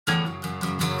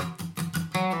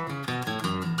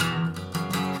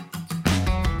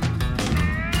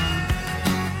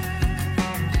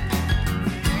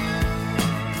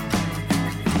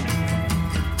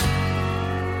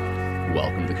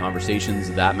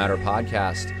Conversations That Matter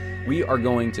podcast. We are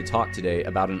going to talk today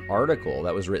about an article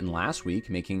that was written last week,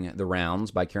 making the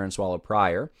rounds by Karen Swallow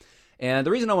Prior. And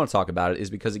the reason I want to talk about it is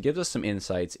because it gives us some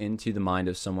insights into the mind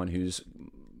of someone who's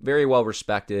very well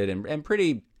respected and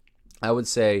pretty, I would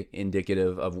say,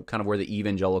 indicative of kind of where the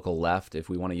evangelical left, if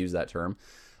we want to use that term,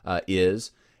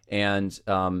 is. And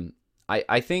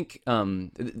I think,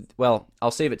 well,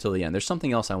 I'll save it till the end. There's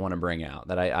something else I want to bring out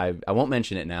that I won't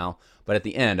mention it now, but at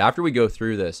the end, after we go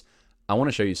through this, I want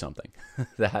to show you something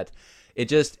that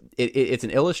it's an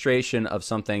illustration of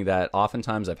something that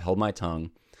oftentimes I've held my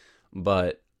tongue,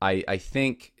 but I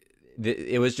think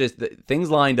it was just things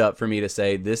lined up for me to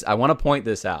say this. I want to point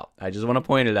this out. I just want to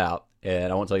point it out,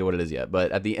 and I won't tell you what it is yet,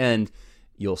 but at the end,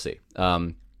 you'll see.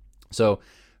 So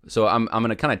I'm going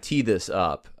to kind of tee this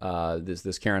up,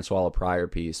 this Karen Swallow Prior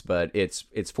piece, but it's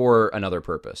for another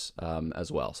purpose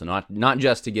as well. So not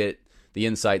just to get the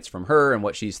insights from her and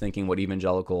what she's thinking, what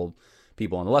evangelical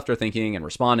people on the left are thinking and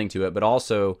responding to it, but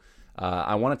also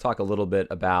I want to talk a little bit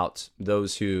about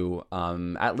those who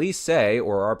at least say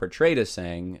or are portrayed as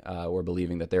saying or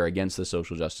believing that they're against the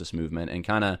social justice movement, and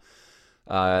kind of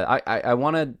I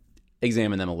want to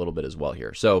examine them a little bit as well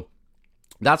here. So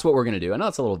that's what we're going to do. I know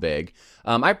it's a little vague.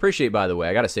 I appreciate, by the way,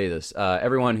 I got to say this,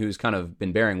 everyone who's kind of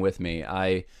been bearing with me.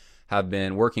 I have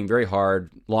been working very hard,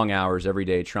 long hours every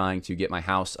day, trying to get my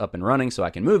house up and running so I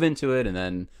can move into it, and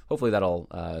then hopefully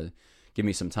that'll give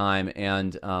me some time.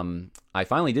 And I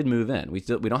finally did move in. We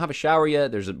don't have a shower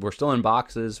yet. We're still in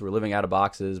boxes. We're living out of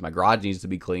boxes. My garage needs to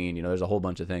be cleaned. There's a whole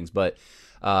bunch of things, but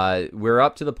we're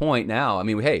up to the point now. I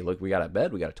mean, hey, look, we got a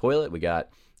bed, we got a toilet, we got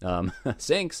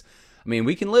sinks. I mean,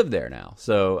 we can live there now.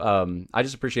 So I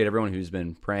just appreciate everyone who's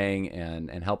been praying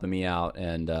and helping me out.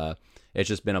 And it's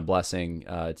just been a blessing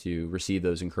to receive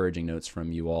those encouraging notes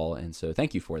from you all. And so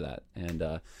thank you for that.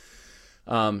 And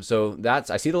so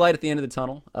I see the light at the end of the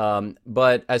tunnel.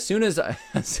 But as soon as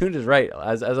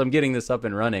I'm getting this up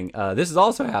and running, this is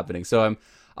also happening. So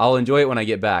I'll enjoy it when I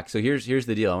get back. So here's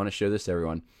the deal. I want to show this to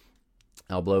everyone.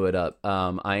 I'll blow it up.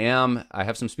 I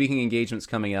have some speaking engagements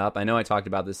coming up. I know I talked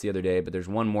about this the other day, but there's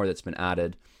one more that's been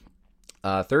added.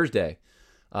 Thursday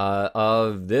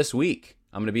of this week,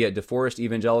 I'm going to be at DeForest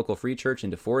Evangelical Free Church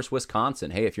in DeForest,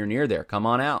 Wisconsin. Hey, if you're near there, come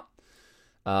on out.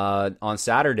 On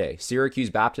Saturday, Syracuse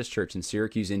Baptist Church in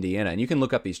Syracuse, Indiana. And you can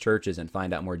look up these churches and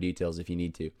find out more details if you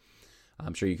need to.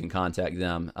 I'm sure you can contact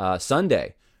them.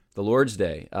 Sunday, the Lord's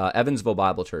Day, Evansville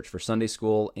Bible Church for Sunday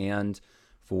school and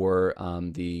for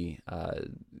the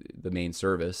main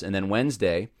service. And then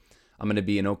Wednesday, I'm going to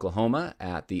be in Oklahoma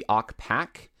at the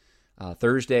OCPAC.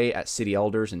 Thursday at City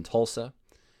Elders in Tulsa.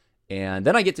 And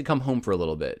then I get to come home for a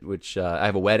little bit, which I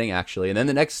have a wedding actually. And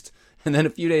then a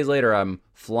few days later, I'm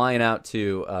flying out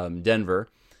to Denver,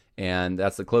 and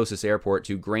that's the closest airport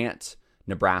to Grant,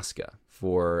 Nebraska,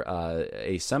 for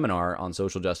a seminar on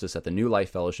social justice at the New Life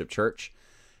Fellowship Church.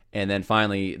 And then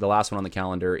finally, the last one on the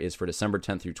calendar is for December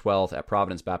 10th through 12th at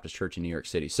Providence Baptist Church in New York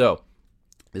City. So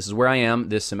this is where I am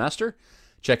this semester.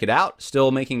 Check it out.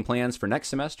 Still making plans for next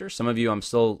semester. Some of you I'm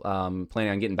still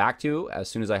planning on getting back to as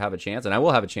soon as I have a chance. And I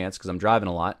will have a chance because I'm driving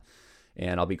a lot.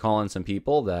 And I'll be calling some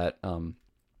people that want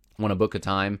to book a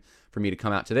time for me to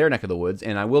come out to their neck of the woods.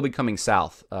 And I will be coming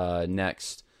south early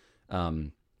next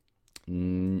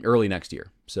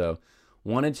year. So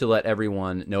wanted to let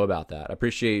everyone know about that. I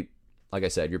appreciate, like I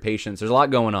said, your patience. There's a lot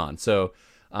going on. So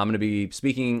I'm going to be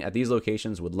speaking at these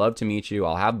locations. Would love to meet you.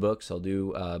 I'll have books. I'll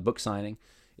do book signing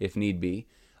if need be.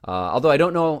 Although I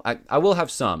don't know, I will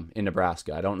have some in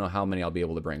Nebraska. I don't know how many I'll be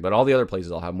able to bring, but all the other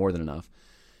places I'll have more than enough.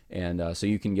 And so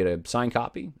you can get a signed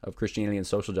copy of Christianity and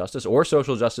Social Justice, or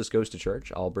Social Justice Goes to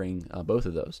Church. I'll bring both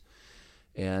of those.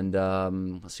 And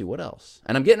let's see, what else?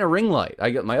 And I'm getting a ring light.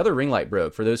 My other ring light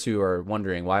broke. For those who are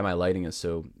wondering why my lighting is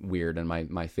so weird and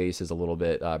my face is a little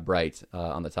bit bright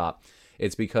on the top,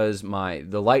 it's because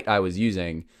the light I was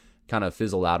using kind of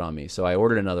fizzled out on me. So I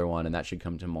ordered another one, and that should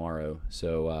come tomorrow.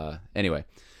 So anyway,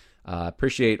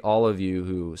 appreciate all of you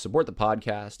who support the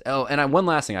podcast. Oh, and one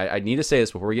last thing. I need to say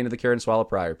this before we get into the Karen Swallow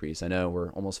Prior piece. I know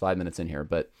we're almost 5 minutes in here,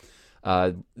 but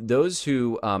those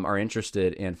who are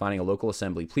interested in finding a local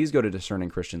assembly, please go to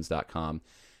discerningchristians.com.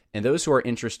 And those who are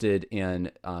interested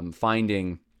in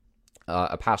finding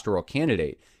a pastoral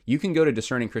candidate, you can go to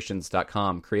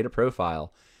discerningchristians.com, create a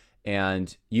profile,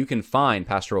 and you can find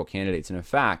pastoral candidates. And in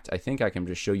fact, I think I can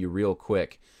just show you real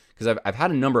quick, because I've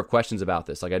had a number of questions about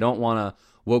this. Like, I don't want to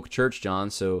woke church, John.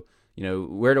 So,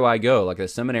 where do I go? Like the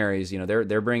seminaries,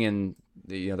 they're bringing,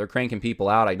 they're cranking people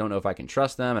out. I don't know if I can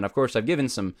trust them. And of course, I've given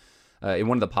some, in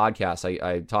one of the podcasts,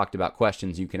 I talked about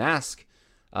questions you can ask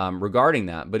regarding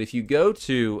that. But if you go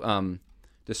to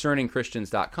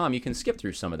discerningchristians.com, you can skip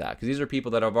through some of that because these are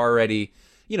people that have already,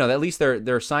 at least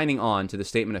they're signing on to the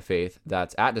statement of faith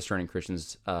that's at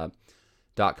discerningchristians.com.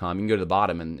 You can go to the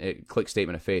bottom and click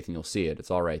statement of faith and you'll see it. It's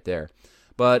all right there.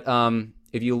 But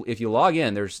if you log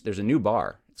in, there's a new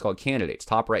bar. It's called Candidates,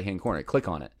 top right-hand corner. Click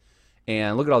on it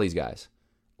and look at all these guys,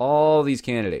 all these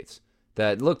candidates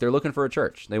that they're looking for a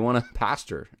church. They want a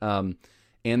pastor, and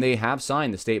they have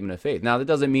signed the statement of faith. Now, that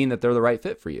doesn't mean that they're the right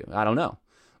fit for you. I don't know,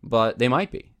 but they might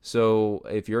be. So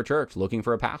if you're a church looking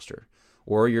for a pastor,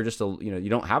 or you're just you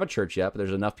don't have a church yet, but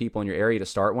there's enough people in your area to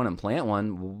start one and plant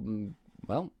one,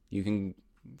 well, you can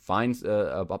find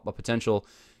a potential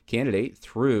candidate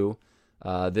through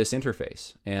this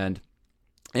interface. And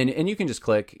you can just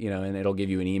click, and it'll give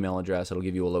you an email address. It'll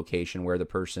give you a location where the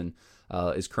person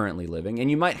is currently living.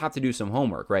 And you might have to do some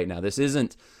homework right now. This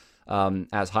isn't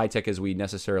as high tech as we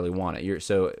necessarily want it.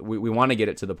 So we want to get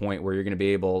it to the point where you're going to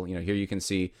be able, here you can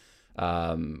see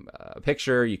a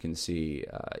picture, you can see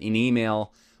an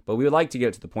email, but we would like to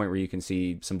get to the point where you can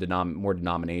see some more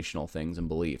denominational things and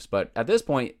beliefs. But at this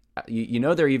point,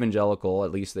 they're evangelical,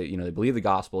 at least they believe the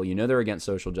gospel, they're against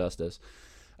social justice.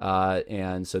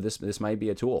 And so this might be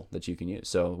a tool that you can use.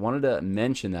 So wanted to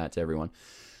mention that to everyone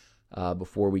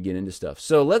before we get into stuff.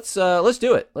 So let's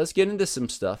do it. Let's get into some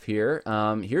stuff here.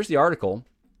 Here's the article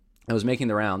that was making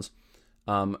the rounds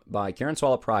by Karen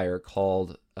Swallow Prior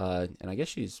called, and I guess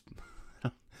she's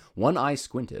one eye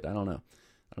squinted. I don't know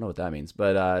what that means,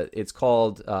 but it's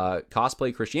called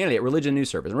Cosplay Christianity at Religion News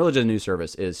Service. And Religion News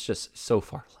Service is just so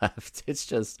far left. It's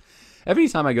just, every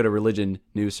time I go to Religion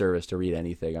News Service to read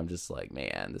anything, I'm just like,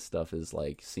 man, this stuff is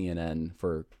like CNN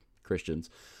for Christians.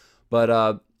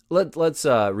 But let's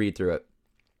read through it.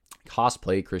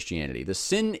 Cosplay Christianity. The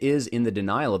sin is in the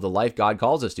denial of the life God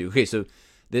calls us to. Okay, so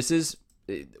this is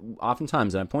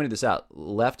oftentimes, and I pointed this out,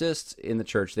 leftists in the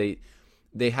church,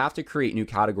 they have to create new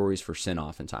categories for sin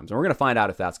oftentimes. And we're going to find out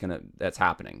if that's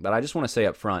happening. But I just want to say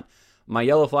up front, my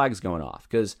yellow flag is going off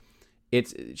because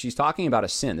she's talking about a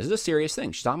sin. This is a serious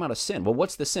thing. She's talking about a sin. Well,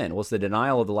 what's the sin? Well, it's the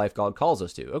denial of the life God calls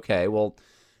us to. Okay, well,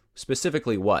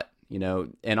 specifically what?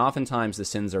 And oftentimes the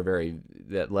sins that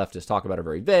leftists talk about are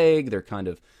very vague. They're kind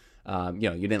of, you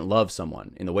didn't love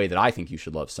someone in the way that I think you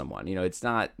should love someone.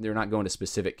 They're not going to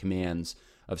specific commands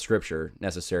of Scripture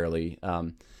necessarily.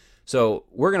 So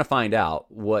we're going to find out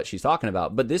what she's talking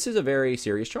about. But this is a very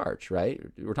serious charge, right?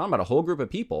 We're talking about a whole group of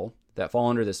people that fall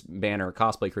under this banner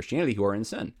Cosplay Christianity who are in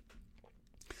sin.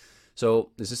 So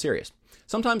this is serious.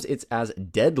 Sometimes it's as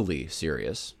deadly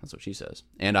serious, that's what she says,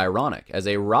 and ironic, as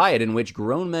a riot in which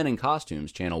grown men in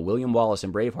costumes channel William Wallace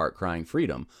and Braveheart crying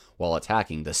freedom while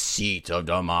attacking the seat of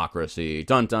democracy.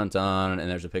 Dun, dun, dun.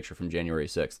 And there's a picture from January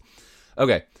 6th.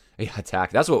 Okay. Yeah,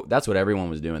 attack. That's what everyone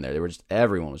was doing there.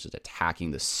 Everyone was just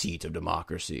attacking the seat of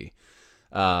democracy,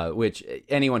 which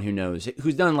anyone who knows,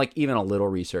 who's done like even a little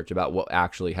research about what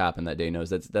actually happened that day knows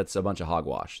that's a bunch of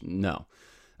hogwash. No.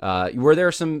 Were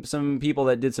there some people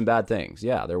that did some bad things?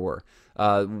 Yeah, there were.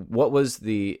 What was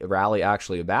the rally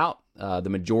actually about? The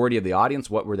majority of the audience,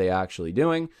 what were they actually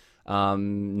doing?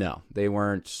 No, they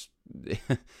weren't.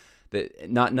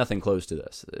 Nothing close to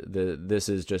this. This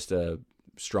is just a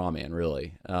straw man,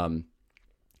 really.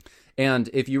 And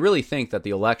if you really think that the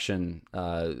election,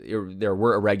 there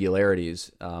were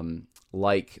irregularities,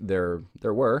 like there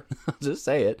were, I'll just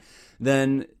say it,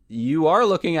 then you are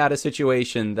looking at a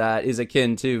situation that is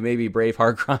akin to maybe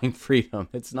Braveheart crying freedom.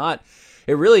 It's not.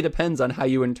 It really depends on how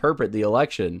you interpret the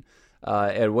election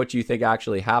and what you think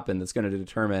actually happened. That's going to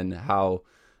determine how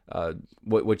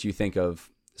what you think of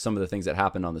some of the things that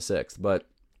happened on the 6th. But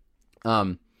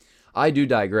I do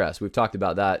digress. We've talked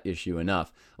about that issue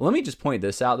enough. Let me just point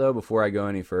this out, though, before I go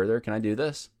any further. Can I do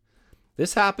this?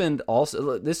 This happened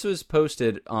also. This was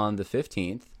posted on the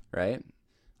 15th, right?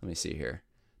 Let me see here.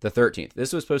 The 13th.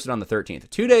 This was posted on the 13th.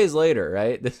 2 days later,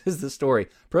 right? This is the story.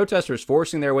 Protesters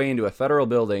forcing their way into a federal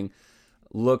building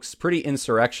looks pretty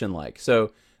insurrection-like.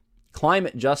 So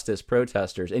climate justice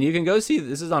protesters. And you can go see,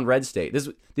 this is on Red State.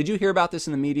 Did you hear about this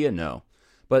in the media? No.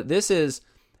 But this is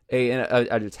an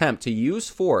attempt to use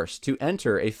force to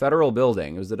enter a federal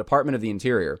building. It was the Department of the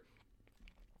Interior.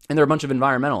 And there are a bunch of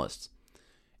environmentalists.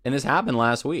 And this happened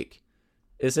last week.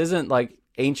 This isn't like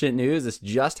ancient news. This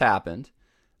just happened.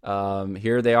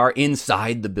 Here they are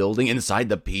inside the building, inside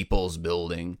the people's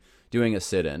building, doing a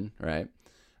sit-in, right?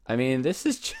 I mean, this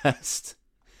is just,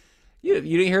 you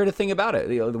didn't hear anything about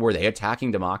it. Were they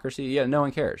attacking democracy? Yeah, no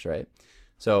one cares, right?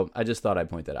 So I just thought I'd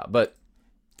point that out. But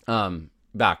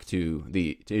back to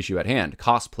the issue at hand,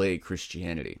 cosplay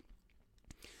Christianity.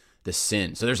 The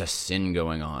sin. So there's a sin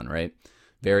going on, right?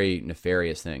 Very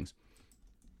nefarious things.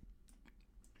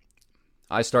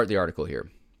 I start the article here.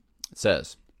 It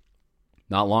says,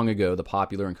 Not long ago, the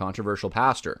popular and controversial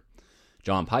pastor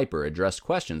John Piper addressed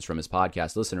questions from his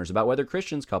podcast listeners about whether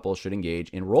Christian couples should engage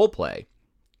in role play.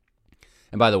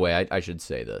 And by the way, I should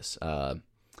say this.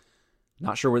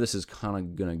 Not sure where this is kind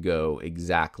of going to go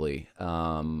exactly.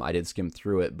 I did skim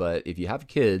through it, but if you have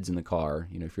kids in the car,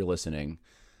 if you're listening,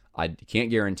 I can't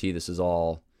guarantee this is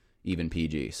all even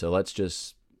PG. So let's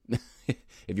just,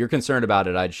 if you're concerned about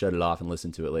it, I'd shut it off and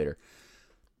listen to it later.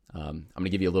 I'm going to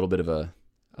give you a little bit of a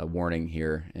warning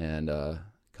here and a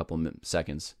couple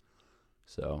seconds.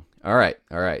 So, all right.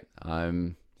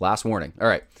 Last warning. All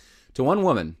right. To one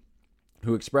woman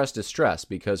who expressed distress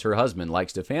because her husband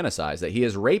likes to fantasize that he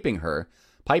is raping her,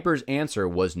 Piper's answer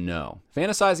was no.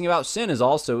 Fantasizing about sin is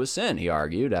also a sin, he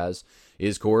argued, as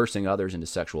is coercing others into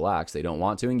sexual acts they don't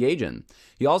want to engage in.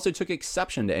 He also took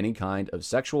exception to any kind of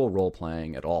sexual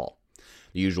role-playing at all.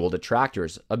 The usual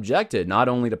detractors objected not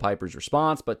only to Piper's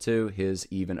response, but to his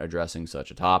even addressing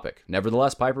such a topic.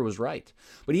 Nevertheless, Piper was right.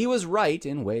 But he was right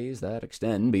in ways that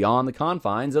extend beyond the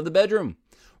confines of the bedroom.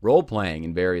 Role-playing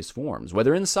in various forms,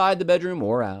 whether inside the bedroom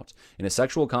or out, in a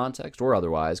sexual context or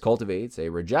otherwise, cultivates a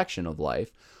rejection of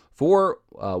life for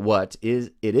what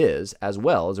it is, as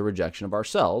well as a rejection of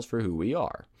ourselves for who we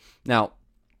are. Now,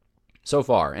 so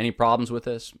far, any problems with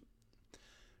this?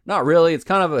 Not really. It's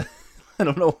kind of a, I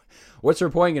don't know, what's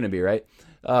her point going to be, right?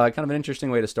 Kind of an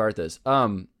interesting way to start this.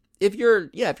 If you're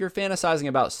fantasizing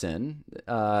about sin,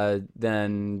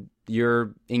 then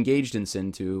you're engaged in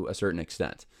sin to a certain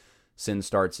extent. Sin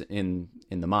starts in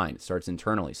the mind. It starts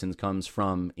internally. Sin comes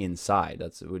from inside.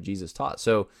 That's what Jesus taught.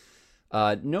 So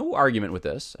no argument with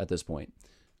this at this point.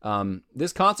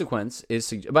 This consequence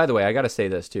is, by the way, I got to say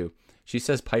this too. She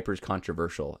says Piper's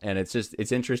controversial, and it's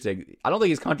interesting. I don't think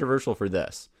he's controversial for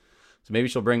this. So maybe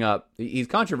she'll bring up, he's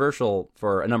controversial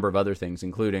for a number of other things,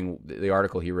 including the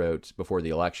article he wrote before the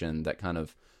election that kind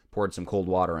of poured some cold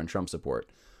water on Trump support.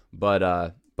 But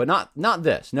not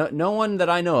this. No one that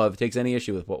I know of takes any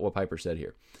issue with what Piper said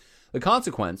here. The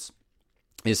consequence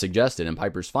is suggested in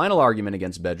Piper's final argument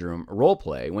against bedroom role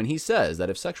play when he says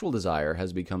that if sexual desire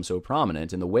has become so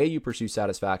prominent in the way you pursue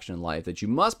satisfaction in life that you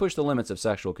must push the limits of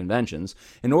sexual conventions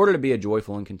in order to be a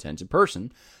joyful and contented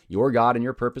person, your God and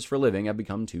your purpose for living have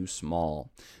become too small.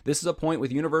 This is a point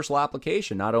with universal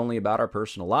application, not only about our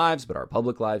personal lives, but our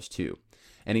public lives too.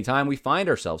 Anytime we find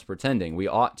ourselves pretending, we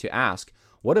ought to ask,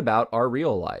 what about our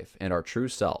real life and our true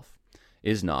self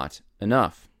is not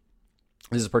enough?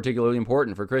 This is particularly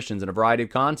important for Christians in a variety of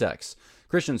contexts.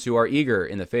 Christians who are eager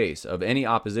in the face of any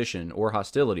opposition or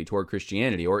hostility toward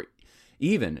Christianity, or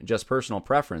even just personal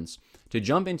preference, to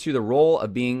jump into the role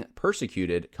of being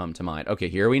persecuted come to mind. Okay,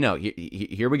 here we know.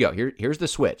 Here we go. Here's the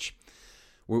switch.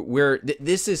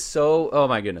 This is so, oh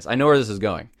my goodness, I know where this is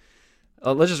going.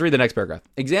 Let's just read the next paragraph.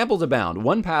 Examples abound.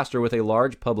 One pastor with a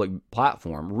large public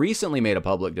platform recently made a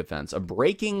public defense of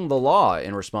breaking the law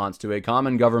in response to a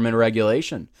common government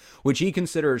regulation, which he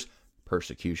considers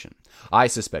persecution. I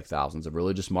suspect thousands of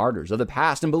religious martyrs of the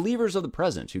past and believers of the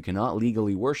present who cannot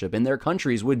legally worship in their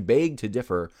countries would beg to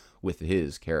differ with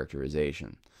his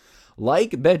characterization.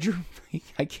 Like bedroom,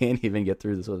 I can't even get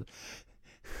through this.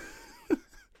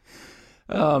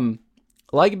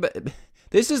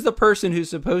 This is the person who's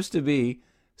supposed to be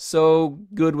so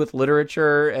good with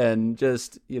literature and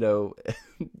just,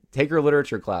 take her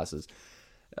literature classes.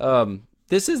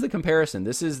 This is the comparison.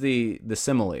 This is the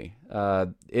simile.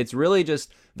 It's really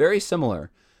just very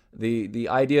similar. The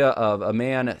idea of a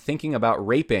man thinking about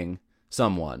raping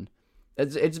someone.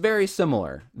 It's very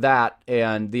similar. That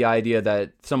and the idea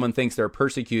that someone thinks they're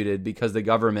persecuted because the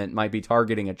government might be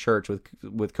targeting a church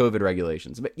with COVID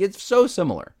regulations. But it's so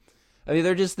similar. I mean,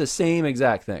 they're just the same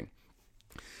exact thing.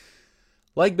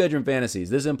 Like bedroom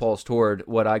fantasies, this impulse toward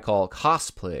what I call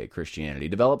cosplay Christianity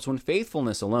develops when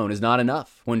faithfulness alone is not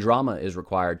enough, when drama is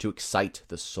required to excite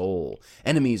the soul.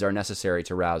 Enemies are necessary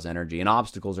to rouse energy, and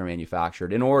obstacles are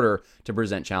manufactured in order to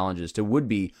present challenges to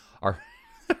would-be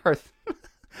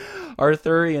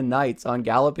Arthurian knights on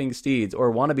galloping steeds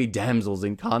or wannabe damsels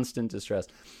in constant distress.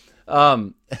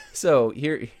 So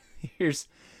here's...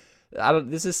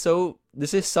 This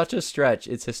is such a stretch.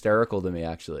 It's hysterical to me,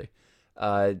 actually.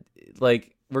 We're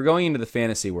going into the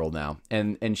fantasy world now,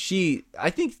 and I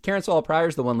think Karen Swallow Prior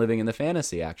is the one living in the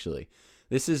fantasy. Actually,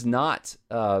 this is not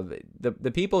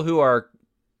the people who are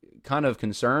kind of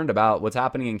concerned about what's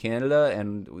happening in Canada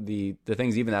and the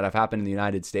things even that have happened in the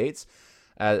United States,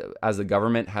 as the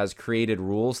government has created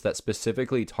rules that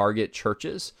specifically target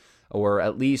churches, or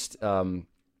at least.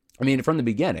 From the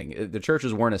beginning, the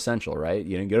churches weren't essential, right?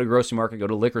 You go to a grocery market, go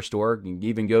to a liquor store, you can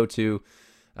even go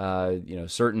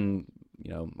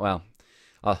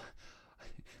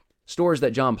stores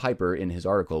that John Piper in his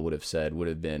article would have said would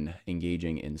have been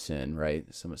engaging in sin, right?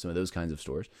 Some of those kinds of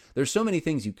stores. There's so many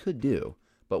things you could do,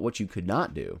 but what you could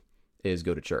not do is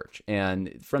go to church.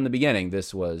 And from the beginning,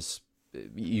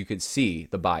 you could see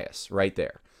the bias right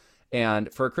there.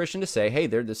 And for a Christian to say, hey,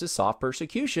 this is soft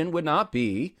persecution would not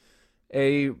be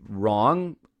a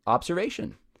wrong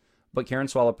observation. But Karen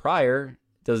Swallow Prior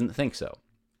doesn't think so.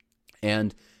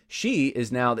 And she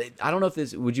is now, I don't know if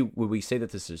this, would we say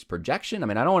that this is projection? I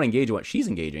mean, I don't want to engage in what she's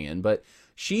engaging in, but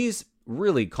she's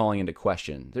really calling into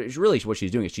question. There's really what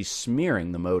she's doing is she's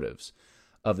smearing the motives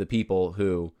of the people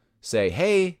who say,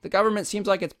 hey, the government seems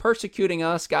like it's persecuting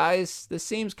us, guys. This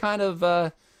seems kind of,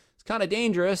 it's kind of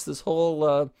dangerous. This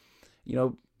whole,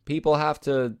 people have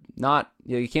to not,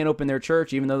 you can't open their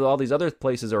church even though all these other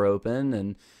places are open.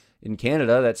 And in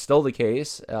Canada, that's still the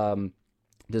case.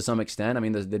 To some extent. I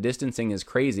mean, the distancing is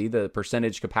crazy. The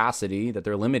percentage capacity that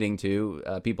they're limiting to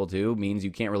people to means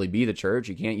you can't really be the church.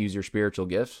 You can't use your spiritual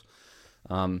gifts.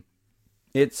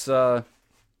 It's kind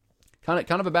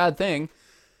of a bad thing.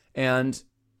 And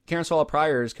Karen Swallow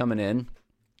Prior is coming in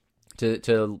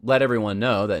to let everyone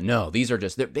know that no,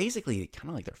 they're basically kind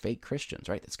of like they're fake Christians,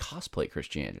 right? It's cosplay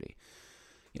Christianity.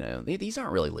 These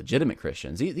aren't really legitimate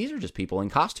Christians. These are just people in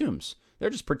costumes. They're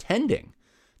just pretending.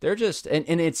 They're just, and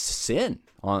it's sin.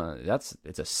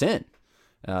 It's a sin.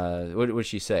 What did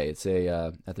she say? It's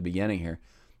at the beginning here.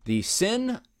 The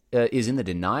sin is in the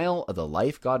denial of the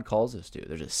life God calls us to.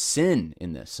 There's a sin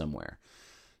in this somewhere.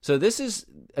 So this is,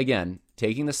 again,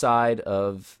 taking the side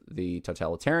of the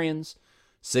totalitarians,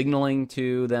 signaling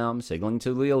to the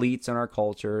elites in our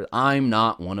culture, I'm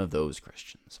not one of those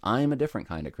Christians. I'm a different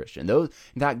kind of Christian. In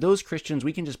fact, those Christians,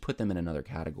 we can just put them in another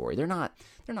category. They're not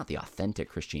the authentic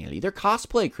Christianity. They're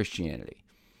cosplay Christianity.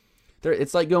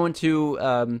 It's like going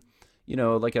to,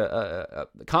 like a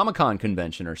Comic-Con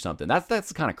convention or something. That's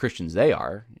the kind of Christians they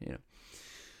are.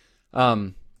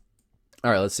 All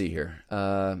right, let's see here.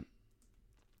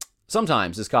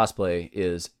 Sometimes this cosplay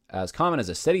is as common as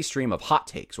a steady stream of hot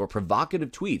takes or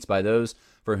provocative tweets by those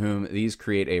for whom these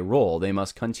create a role they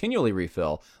must continually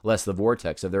refill, lest the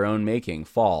vortex of their own making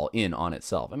fall in on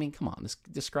itself. I mean, come on, this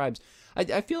describes...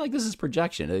 I feel like this is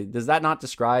projection. Does that not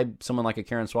describe someone like a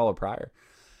Karen Swallow Prior?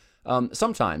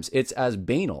 Sometimes it's as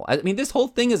banal. I mean, this whole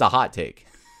thing is a hot take.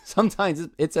 Sometimes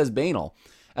it's as banal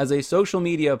as a social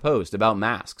media post about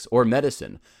masks or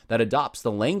medicine that adopts the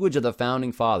language of the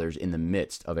founding fathers in the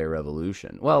midst of a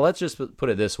revolution. Well, let's just put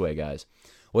it this way, guys.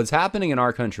 What's happening in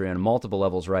our country on multiple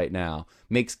levels right now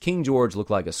makes King George look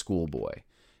like a schoolboy.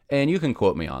 And you can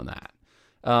quote me on that.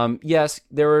 Yes,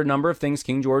 there were a number of things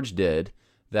King George did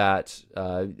that,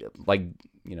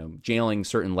 jailing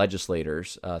certain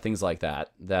legislators, things like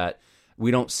that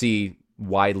we don't see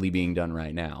widely being done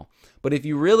right now. But if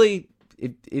you really...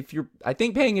 If you're, I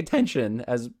think, paying attention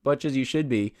as much as you should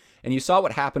be, and you saw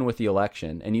what happened with the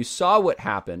election, and you saw what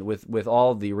happened with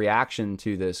all the reaction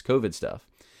to this COVID stuff,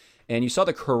 and you saw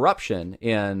the corruption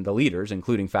in the leaders,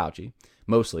 including Fauci,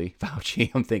 mostly Fauci,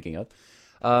 I'm thinking of.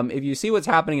 If you see what's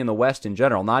happening in the West in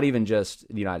general, not even just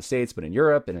the United States, but in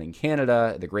Europe and in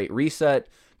Canada, the Great Reset,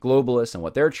 globalists, and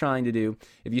what they're trying to do,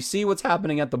 if you see what's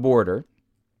happening at the border,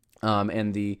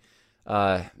 and the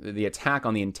attack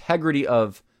on the integrity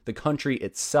of the country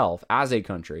itself as a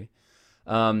country,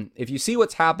 if you see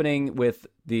what's happening with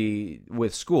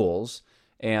schools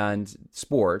and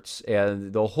sports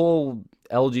and the whole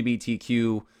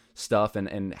LGBTQ stuff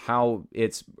and how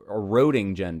it's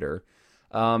eroding gender,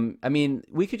 I mean,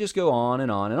 we could just go on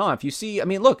and on and on. If you see, I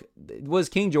mean, look, was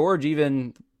King George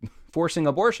even forcing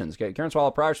abortions? Karen Swallow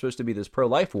Prior is supposed to be this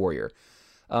pro-life warrior.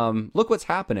 Look what's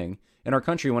happening in our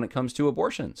country when it comes to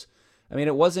abortions. I mean,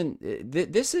 it wasn't,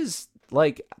 this is,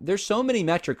 like, there's so many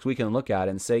metrics we can look at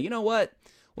and say, you know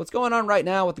what's going on right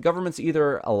now, what the government's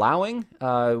either allowing,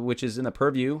 which is in the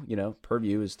purview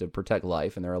is to protect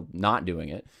life, and they're not doing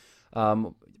it.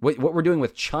 What we're doing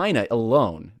with China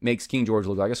alone makes King George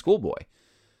look like a schoolboy.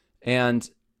 And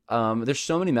there's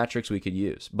so many metrics we could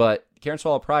use. But Karen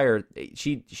Swallow Prior,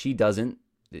 she doesn't,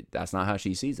 that's not how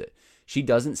she sees it. She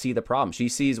doesn't see the problem. She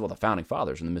sees, well, the founding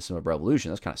fathers in the midst of a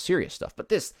revolution. That's kind of serious stuff. But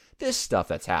this stuff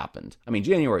that's happened, I mean,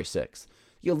 January 6th,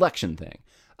 the election thing,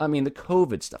 I mean, the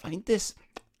COVID stuff. I mean, this,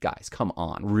 guys, come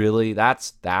on. Really?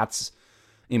 That's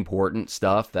important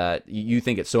stuff that you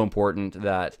think it's so important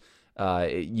that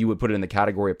you would put it in the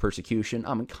category of persecution?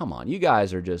 I mean, come on. You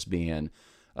guys are just being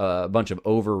a bunch of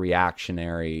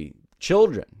overreactionary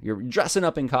children. You're dressing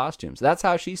up in costumes. That's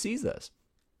how she sees this.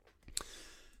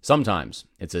 Sometimes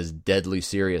it's as deadly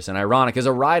serious and ironic as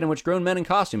a riot in which grown men in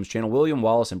costumes channel William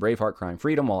Wallace and Braveheart crying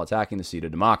freedom while attacking the seat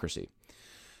of democracy.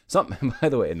 By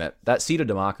the way, in that seat of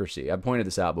democracy, I've pointed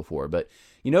this out before, but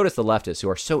you notice the leftists who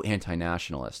are so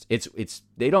anti-nationalist.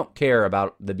 They don't care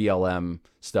about the BLM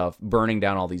stuff, burning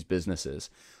down all these businesses.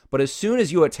 But as soon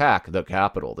as you attack the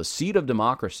Capitol, the seat of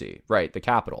democracy, right, the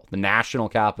Capitol, the national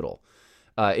Capitol,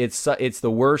 it's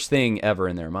the worst thing ever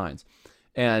in their minds.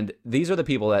 And these are the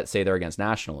people that say they're against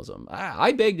nationalism.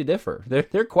 I beg to differ.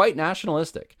 They're quite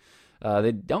nationalistic.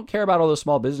 They don't care about all those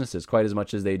small businesses quite as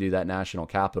much as they do that national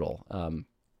capital.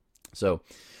 So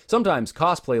sometimes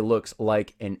cosplay looks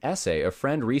like an essay a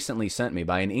friend recently sent me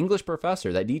by an English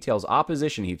professor that details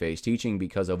opposition he faced teaching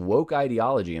because of woke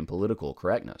ideology and political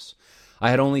correctness. I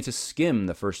had only to skim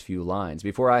the first few lines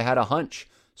before I had a hunch,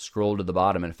 scrolled to the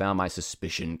bottom, and found my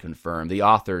suspicion confirmed. The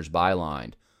author's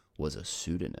byline was a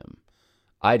pseudonym.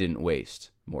 I didn't waste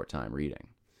more time reading.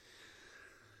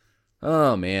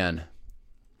 Oh, man.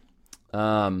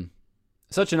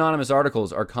 Such anonymous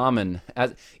articles are common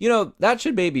as, that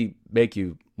should maybe make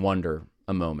you wonder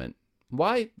a moment.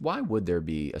 Why would there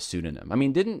be a pseudonym? I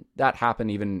mean, didn't that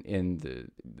happen even in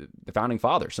the Founding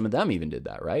Fathers? Some of them even did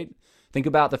that, right? Think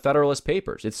about the Federalist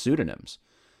Papers. It's pseudonyms.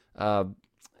 Using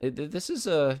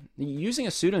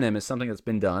a pseudonym is something that's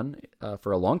been done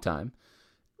for a long time,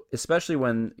 especially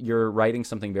when you're writing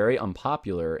something very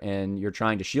unpopular and you're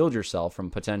trying to shield yourself from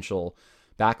potential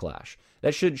backlash.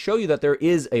 That should show you that there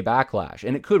is a backlash,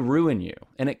 and it could ruin you,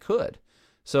 and it could.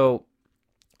 So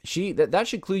that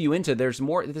should clue you into there's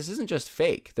more. This isn't just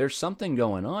fake. There's something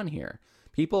going on here.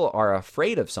 People are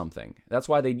afraid of something. That's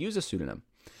why they'd use a pseudonym.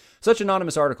 Such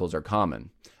anonymous articles are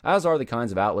common, as are the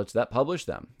kinds of outlets that publish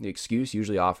them. The excuse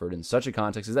usually offered in such a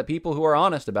context is that people who are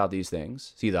honest about these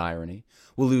things, see the irony,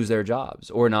 will lose their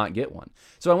jobs or not get one.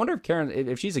 So I wonder if Karen,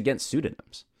 if she's against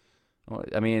pseudonyms.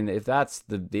 I mean, if that's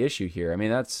the issue here,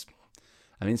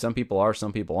 some people are,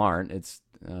 some people aren't. It's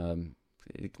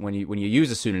when you use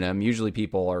a pseudonym, usually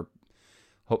people are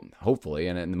hopefully,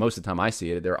 and most of the time I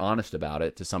see it, they're honest about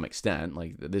it to some extent.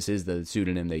 Like, this is the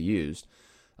pseudonym they used.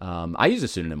 I used a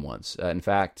pseudonym once. In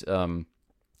fact,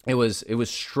 it was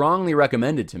strongly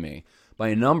recommended to me by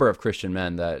a number of Christian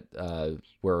men that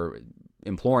were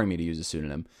imploring me to use a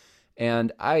pseudonym.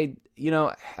 And I,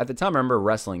 at the time, I remember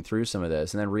wrestling through some of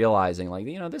this and then realizing,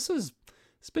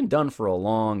 it's been done for a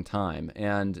long time,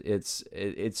 and it's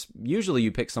usually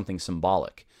you pick something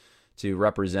symbolic to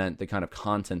represent the kind of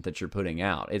content that you're putting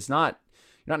out. You're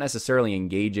not necessarily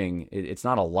engaging. It's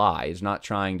not a lie. It's not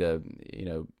trying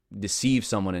to deceive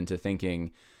someone into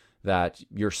thinking that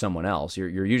you're someone else.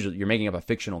 You're making up a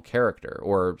fictional character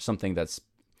or something that's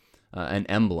an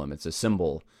emblem. It's a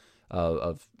symbol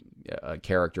of a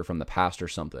character from the past or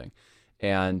something.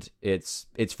 And it's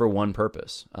for one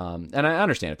purpose. And I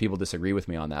understand if people disagree with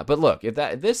me on that. But look, if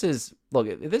this is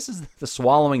the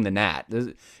swallowing the gnat.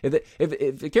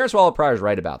 If Karen Swallow Prior is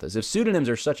right about this, if pseudonyms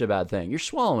are such a bad thing, you're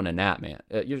swallowing a gnat, man.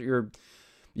 You're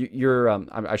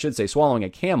I should say swallowing a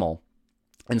camel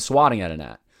and swatting at a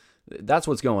gnat. That's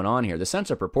what's going on here. The sense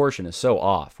of proportion is so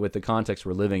off with the context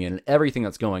we're living in and everything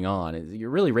that's going on. You're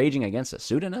really raging against a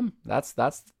pseudonym? That's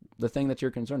the thing that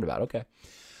you're concerned about. Okay.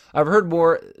 I've heard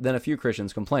more than a few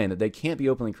Christians complain that they can't be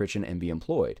openly Christian and be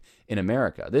employed in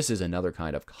America. This is another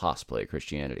kind of cosplay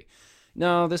Christianity.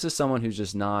 No, this is someone who's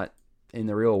just not in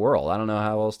the real world. I don't know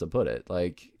how else to put it.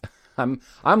 Like, I'm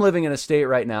living in a state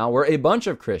right now where a bunch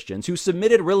of Christians who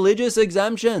submitted religious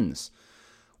exemptions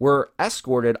were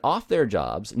escorted off their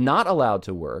jobs, not allowed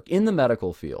to work in the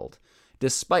medical field,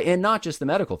 and not just the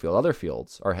medical field, other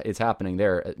fields it's happening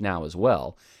there now as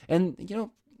well. And,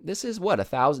 this is what,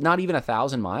 1,000, not even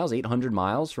 1,000 miles, 800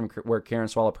 miles from where Karen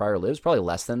Swallow Prior lives, probably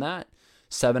less than that.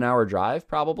 7-hour drive,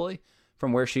 probably,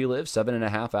 from where she lives,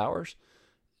 7.5 hours.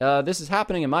 This is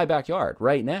happening in my backyard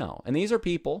right now. And these are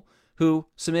people who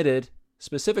submitted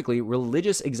specifically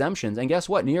religious exemptions. And guess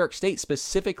what? New York State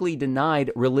specifically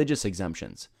denied religious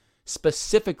exemptions.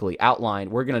 Specifically outlined,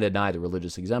 we're going to deny the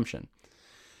religious exemption.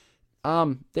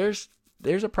 There's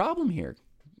a problem here.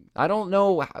 I don't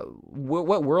know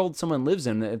what world someone lives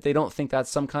in if they don't think that's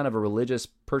some kind of a religious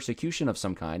persecution of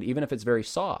some kind, even if it's very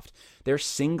soft. They're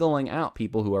singling out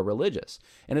people who are religious.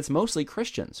 And it's mostly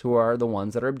Christians who are the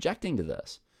ones that are objecting to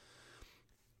this.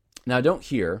 Now, don't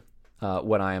hear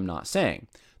what I am not saying.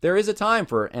 There is a time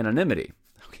for anonymity.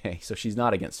 Okay, so she's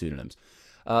not against pseudonyms.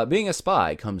 Being a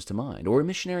spy comes to mind, or a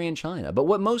missionary in China. But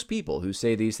what most people who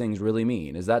say these things really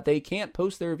mean is that they can't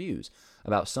post their views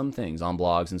about some things on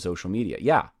blogs and social media.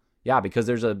 Yeah, because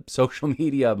there's a social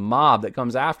media mob that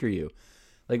comes after you.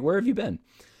 Like, where have you been?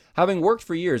 Having worked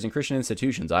for years in Christian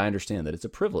institutions, I understand that it's a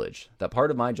privilege, that part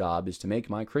of my job is to make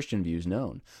my Christian views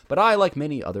known. But I, like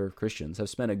many other Christians, have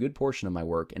spent a good portion of my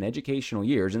work and educational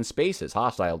years in spaces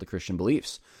hostile to Christian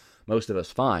beliefs. most of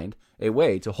us find a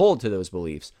way to hold to those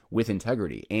beliefs with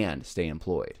integrity and stay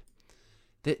employed.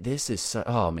 This is,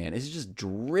 oh man, it's just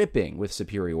dripping with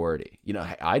superiority. You know,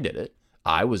 I did it.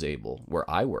 I was able, where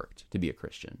I worked, to be a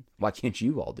Christian. Why can't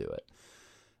you all do it?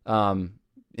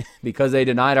 Because they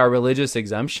denied our religious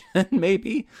exemption,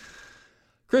 maybe?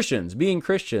 Christians, being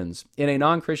Christians in a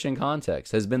non-Christian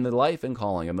context, has been the life and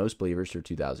calling of most believers for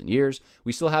 2,000 years.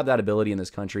 We still have that ability in this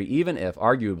country, even if,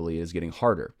 arguably, it is getting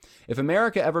harder. If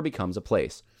America ever becomes a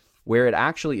place where it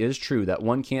actually is true that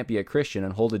one can't be a Christian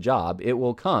and hold a job, it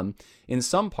will come in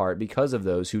some part because of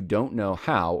those who don't know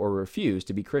how or refuse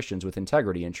to be Christians with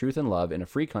integrity and truth and love in a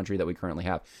free country that we currently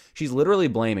have. She's literally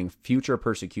blaming future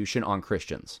persecution on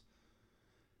Christians.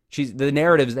 The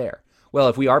narrative's there. Well,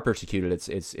 if we are persecuted,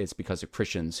 it's because of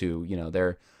Christians who, you know,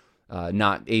 they're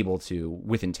not able to,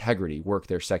 with integrity, work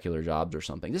their secular jobs or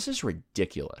something. This is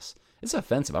ridiculous. It's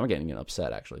offensive. I'm getting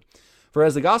upset, actually. For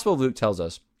as the Gospel of Luke tells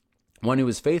us, one who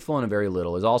is faithful in a very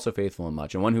little is also faithful in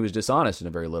much, and one who is dishonest in a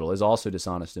very little is also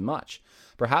dishonest in much.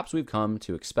 Perhaps we've come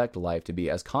to expect life to be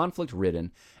as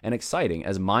conflict-ridden and exciting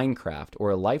as Minecraft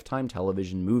or a Lifetime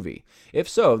television movie. If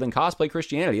so, then cosplay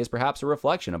Christianity is perhaps a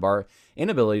reflection of our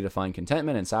inability to find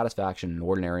contentment and satisfaction in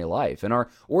ordinary life. In our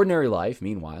ordinary life,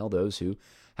 meanwhile, those who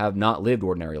have not lived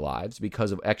ordinary lives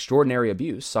because of extraordinary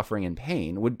abuse, suffering, and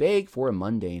pain would beg for a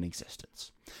mundane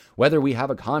existence. Whether we have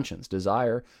a conscience,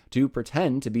 desire to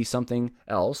pretend to be something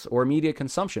else, or media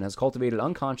consumption has cultivated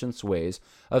unconscious ways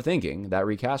of thinking that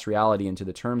recast reality into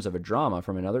the terms of a drama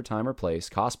from another time or place,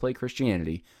 cosplay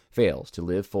Christianity fails to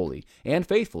live fully and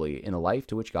faithfully in the life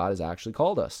to which God has actually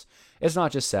called us. It's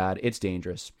not just sad, it's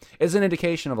dangerous. It's an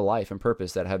indication of a life and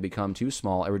purpose that have become too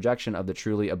small, a rejection of the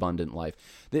truly abundant life.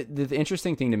 The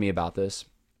interesting thing to me about this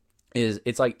is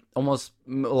it's like almost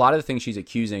a lot of the things she's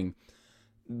accusing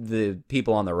the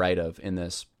people on the right of in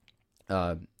this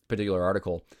particular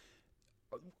article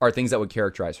are things that would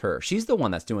characterize her. She's the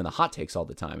one that's doing the hot takes all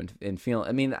the time and feeling,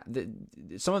 I mean,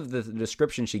 some of the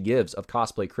description she gives of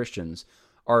cosplay Christians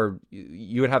are,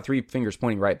 you would have three fingers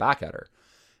pointing right back at her.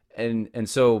 And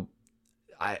so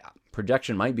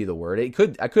projection might be the word. I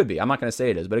could be, I'm not going to say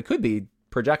it is, but it could be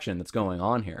projection that's going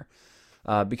on here.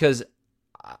 Because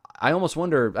I almost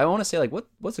wonder, I want to say, like,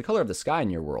 what's the color of the sky in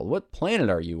your world? What planet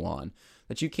are you on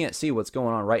that you can't see what's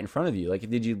going on right in front of you? Like,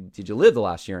 did you live the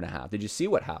last year and a half? Did you see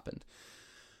what happened?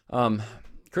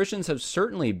 Christians have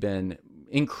certainly been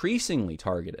increasingly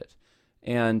targeted,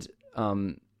 and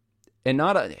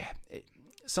not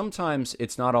sometimes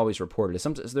it's not always reported.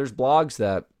 Sometimes there's blogs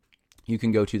that you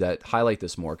can go to that highlight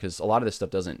this more, because a lot of this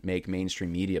stuff doesn't make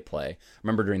mainstream media play. I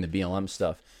remember during the BLM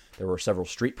stuff, there were several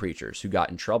street preachers who got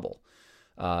in trouble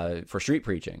for street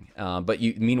preaching. But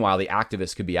meanwhile, the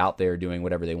activists could be out there doing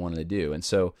whatever they wanted to do. And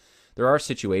so there are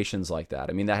situations like that.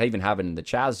 I mean, that even happened in the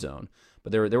Chaz zone,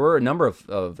 but there were a number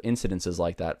of incidences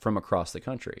like that from across the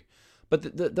country.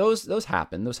 But those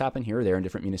happen. Those happen here or there in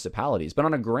different municipalities. But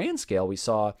on a grand scale, we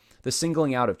saw the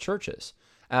singling out of churches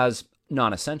as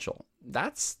non-essential.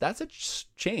 That's a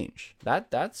change.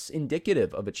 That's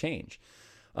indicative of a change.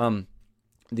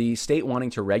 The state wanting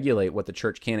to regulate what the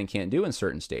church can and can't do in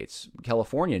certain states,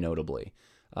 California notably,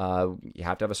 you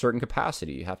have to have a certain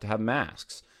capacity. You have to have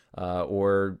masks,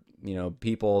 or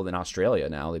people in Australia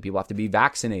now, people have to be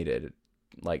vaccinated,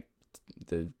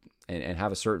 and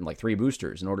have a certain 3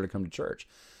 boosters in order to come to church.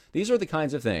 These are the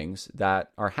kinds of things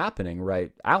that are happening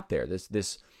right out there.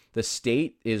 The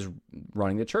state is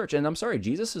running the church, and I'm sorry,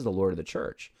 Jesus is the Lord of the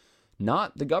church,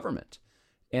 not the government.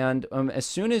 And as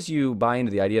soon as you buy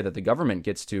into the idea that the government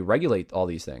gets to regulate all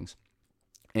these things,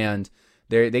 and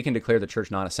they can declare the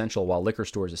church not essential while liquor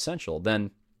stores essential,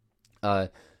 then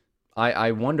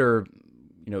I wonder,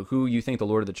 who you think the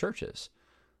Lord of the church is.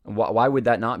 Why would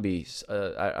that not be,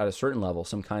 at a certain level,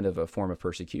 some kind of a form of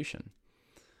persecution?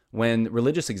 When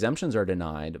religious exemptions are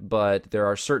denied, but there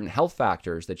are certain health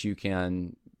factors that you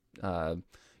can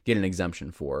get an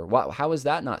exemption for, how is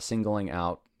that not singling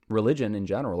out religion in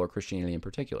general or Christianity in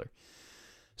particular?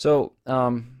 So I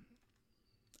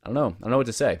don't know what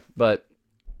to say, but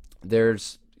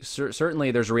there's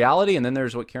certainly there's reality, and then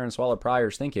there's what Karen Swallow Prior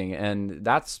is thinking, and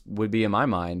would be in my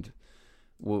mind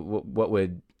what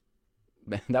would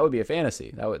that would be a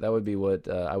fantasy. That would be what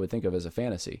I would think of as a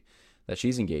fantasy that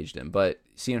she's engaged in. But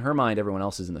see, in her mind, everyone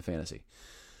else is in the fantasy.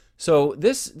 So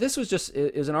this was just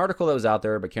is an article that was out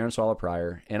there by Karen Swallow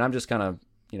Prior, and I'm just kind of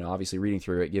obviously reading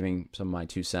through it, giving some of my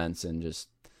 2 cents, and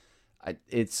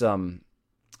it's I'm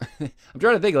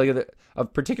trying to think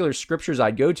of particular scriptures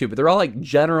I'd go to, but they're all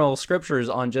general scriptures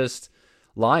on just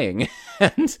lying.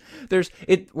 And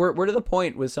we're to the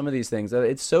point with some of these things that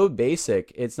it's so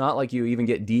basic. It's not like you even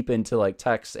get deep into like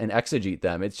texts and exegete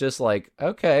them. It's just like,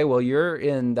 okay, well, you're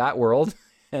in that world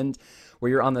and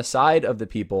where you're on the side of the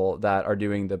people that are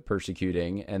doing the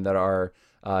persecuting and that are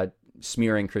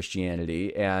smearing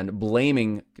Christianity and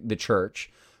blaming the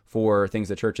church for things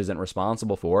the church isn't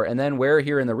responsible for. And then we're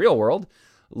here in the real world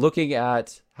looking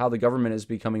at how the government is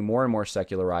becoming more and more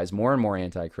secularized, more and more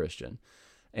anti-Christian.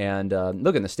 And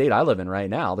look, in the state I live in right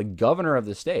now, the governor of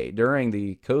the state during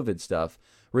the COVID stuff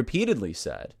repeatedly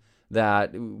said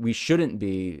that we shouldn't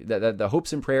be, that the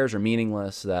hopes and prayers are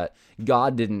meaningless, that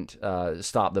God didn't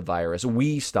stop the virus,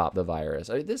 we stopped the virus.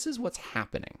 I mean, this is what's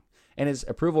happening. And his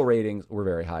approval ratings were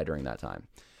very high during that time.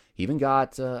 He even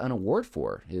got an award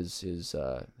for his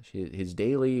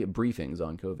daily briefings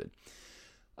on COVID.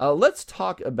 Let's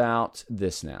talk about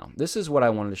this now. This is what I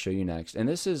wanted to show you next, and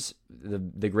this is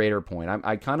the greater point.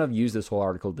 I kind of use this whole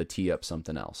article to tee up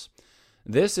something else.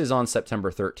 This is on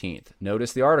September 13th.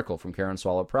 Notice the article from Karen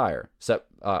Swallow Prior.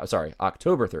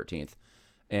 October 13th,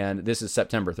 and this is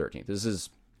September 13th. This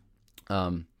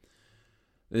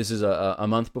is a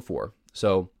month before,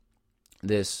 so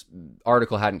this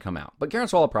article hadn't come out. But Karen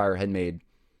Swallow Prior had made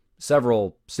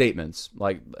several statements,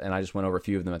 and I just went over a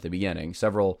few of them at the beginning.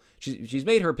 She's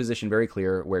made her position very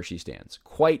clear where she stands,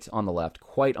 quite on the left,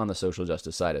 quite on the social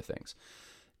justice side of things,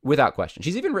 without question.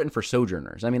 She's even written for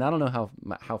Sojourners. I mean, I don't know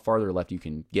how farther left you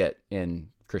can get in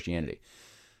Christianity,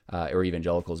 or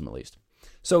evangelicalism at least.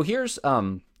 So here's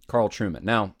Carl Trueman.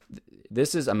 Now,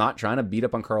 I'm not trying to beat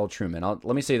up on Carl Trueman.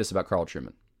 Let me say this about Carl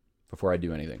Trueman before I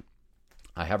do anything.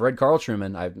 I have read Carl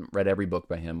Trueman. I've read every book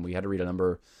by him. We had to read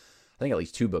I think at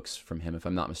least 2 books from him, if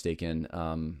I'm not mistaken,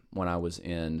 when I was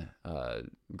in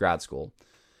grad school.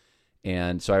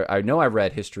 And so I know I've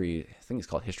read history. I think it's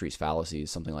called History's Fallacies,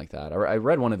 something like that. I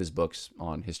read one of his books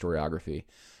on historiography,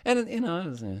 and it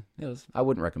was I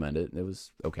wouldn't recommend it. It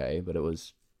was okay, but it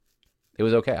was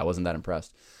okay. I wasn't that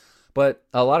impressed. But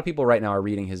a lot of people right now are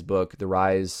reading his book, The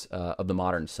Rise of the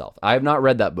Modern Self. I have not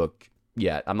read that book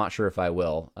yet. I'm not sure if I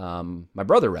will. My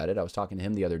brother read it. I was talking to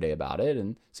him the other day about it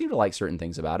and seemed to like certain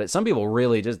things about it. Some people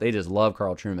really just love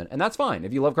Carl Trueman, and that's fine.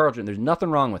 If you love Carl Trueman, there's nothing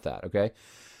wrong with that, okay?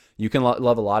 You can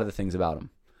love a lot of the things about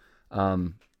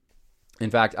him. In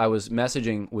fact, I was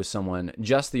messaging with someone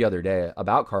just the other day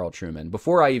about Carl Trueman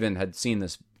before I even had seen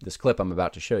this clip I'm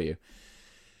about to show you.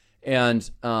 And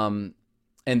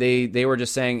they were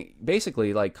just saying,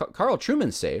 basically, like, Carl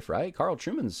Trueman's safe, right? Carl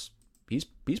Trueman's, he's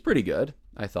pretty good,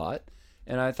 I thought.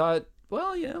 And I thought,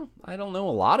 well, I don't know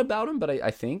a lot about him, but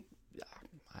I think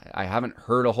I haven't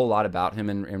heard a whole lot about him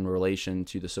in relation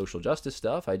to the social justice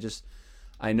stuff.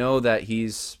 I know that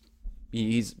he's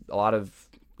a lot of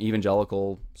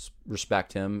evangelicals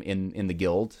respect him in the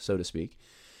guild, so to speak.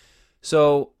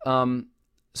 So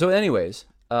anyways,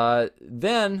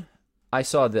 then I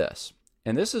saw this,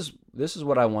 and this is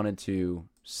what I wanted to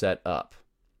set up.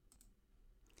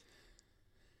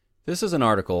 This is an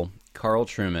article Carl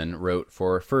Trueman wrote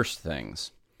for First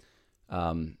Things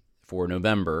for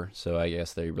November, so I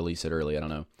guess they release it early, I don't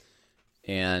know.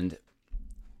 And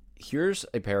here's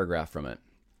a paragraph from it.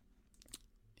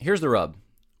 Here's the rub.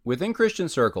 Within Christian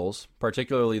circles,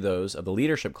 particularly those of the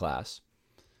leadership class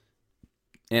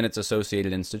and its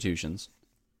associated institutions,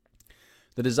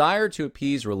 the desire to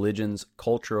appease religion's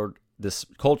cultured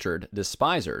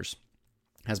despisers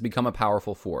has become a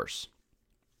powerful force.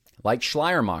 Like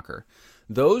Schleiermacher,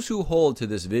 those who hold to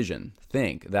this vision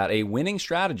think that a winning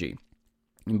strategy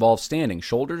involves standing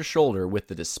shoulder to shoulder with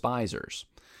the despisers.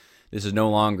 This no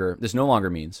longer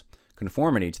means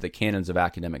conformity to the canons of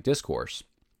academic discourse,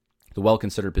 the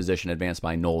well-considered position advanced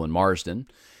by Nolan Marsden.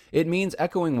 It means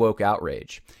echoing woke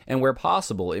outrage, and where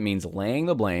possible, it means laying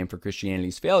the blame for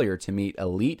Christianity's failure to meet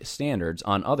elite standards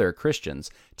on other Christians,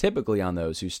 typically on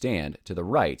those who stand to the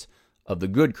right of the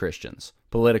good Christians,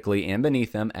 politically and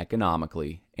beneath them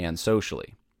economically and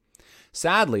socially.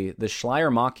 Sadly, the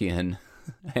Schleiermachian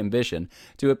ambition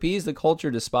to appease the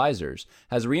culture despisers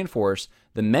has reinforced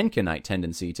the Menckenite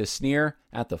tendency to sneer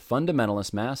at the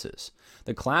fundamentalist masses.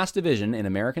 The class division in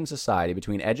American society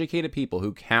between educated people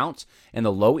who count and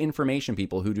the low information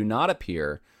people who do not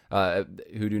appears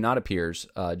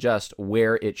just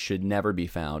where it should never be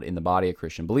found in the body of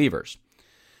Christian believers.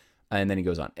 And then he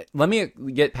goes on. Let me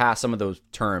get past some of those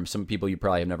terms, some people you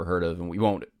probably have never heard of, and we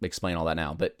won't explain all that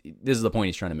now, but this is the point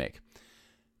he's trying to make.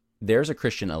 There's a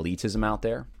Christian elitism out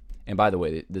there. And by the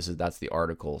way, that's the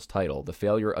article's title, The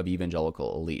Failure of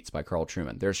Evangelical Elites by Carl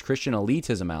Trueman. There's Christian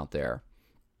elitism out there.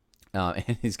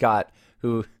 And he's got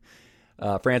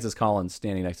Francis Collins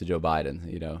standing next to Joe Biden,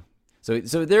 So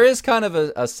there is kind of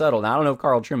a subtle. Now I don't know if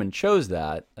Carl Trueman chose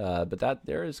that, but that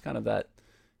there is kind of that.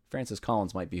 Francis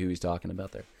Collins might be who he's talking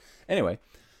about there. Anyway,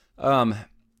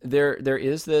 there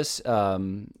is this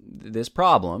this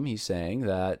problem. He's saying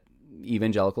that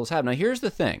evangelicals have. Now here's the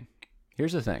thing.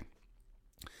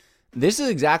 This is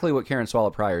exactly what Karen Swallow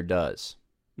Prior does.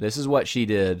 This is what she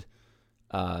did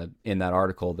in that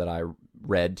article that I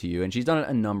read to you, and she's done it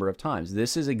a number of times.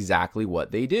 This is exactly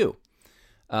what they do.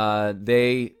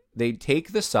 They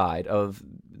take the side of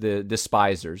the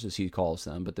despisers, as he calls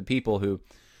them, but the people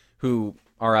who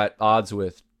are at odds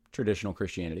with traditional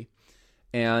Christianity,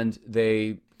 and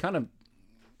they kind of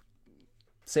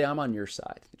say, I'm on your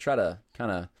side. They try to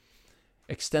kind of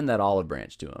extend that olive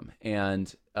branch to them.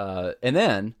 And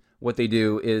then what they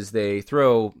do is they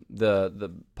throw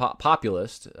the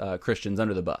populist Christians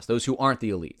under the bus, those who aren't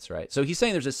the elites, right? So he's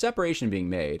saying there's a separation being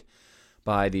made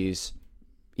by these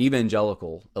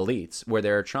evangelical elites where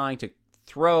they're trying to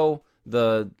throw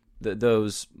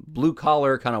those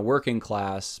blue-collar kind of working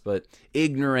class but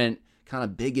ignorant, kind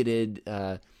of bigoted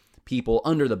people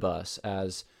under the bus,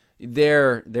 as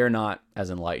they're not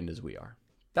as enlightened as we are.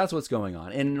 That's what's going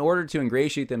on. And in order to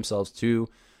ingratiate themselves to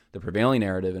the prevailing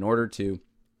narrative, in order to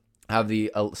have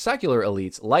the secular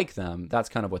elites like them, that's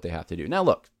kind of what they have to do. Now,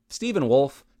 look, Stephen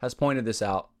Wolfe has pointed this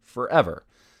out forever.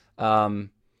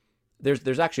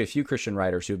 There's actually a few Christian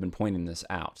writers who have been pointing this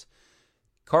out.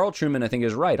 Carl Trueman, I think,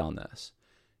 is right on this.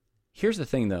 Here's the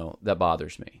thing, though, that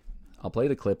bothers me. I'll play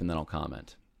the clip and then I'll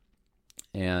comment.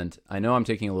 And I know I'm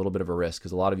taking a little bit of a risk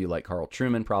because a lot of you like Carl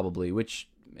Trueman probably,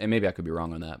 and maybe I could be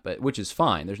wrong on that, but which is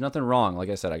fine. There's nothing wrong. Like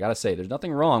I said, I got to say, there's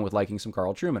nothing wrong with liking some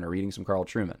Carl Trueman or reading some Carl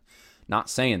Trueman. Not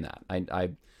saying that.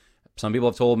 Some people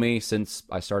have told me since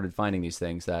I started finding these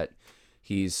things that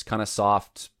he's kind of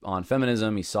soft on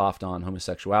feminism. He's soft on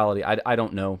homosexuality. I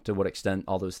don't know to what extent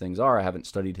all those things are. I haven't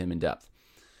studied him in depth.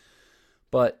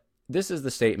 But this is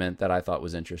the statement that I thought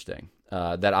was interesting,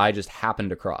 that I just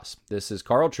happened across. This is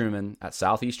Carl Trueman at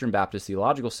Southeastern Baptist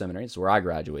Theological Seminary. It's where I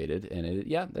graduated. And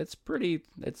it's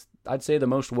I'd say the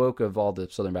most woke of all the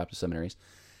Southern Baptist seminaries.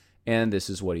 And this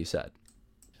is what he said.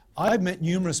 I've met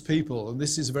numerous people, and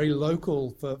this is very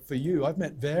local for you. I've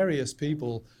met various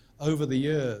people over the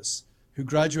years who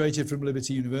graduated from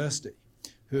Liberty University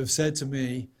who have said to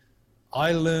me,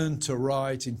 I learned to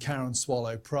write in Karen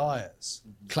Swallow Prior's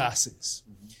classes.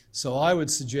 So I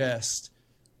would suggest,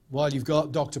 while you've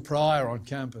got Dr. Prior on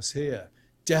campus here,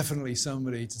 definitely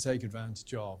somebody to take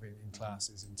advantage of in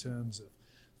classes in terms of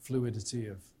fluidity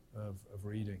of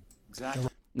reading. Exactly.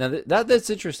 Now that's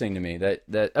interesting to me.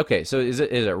 That okay. So is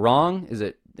it wrong?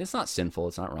 It's not sinful.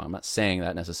 It's not wrong. I'm not saying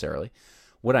that necessarily.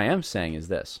 What I am saying is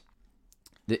this.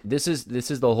 This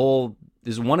is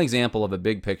one example of a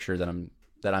big picture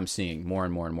that I'm seeing more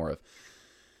and more and more of.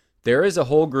 There is a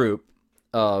whole group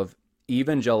of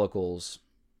evangelicals,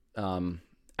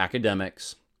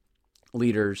 academics,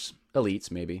 leaders,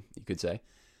 elites, maybe you could say,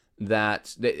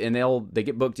 they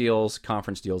get book deals,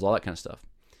 conference deals, all that kind of stuff.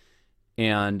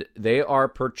 And they are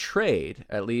portrayed,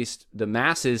 at least the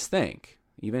masses think,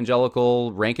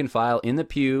 evangelical, rank and file, in the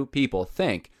pew people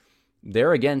think,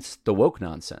 they're against the woke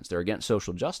nonsense. They're against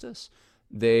social justice.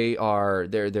 They're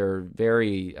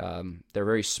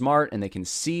very smart, and they can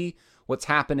see what's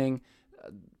happening.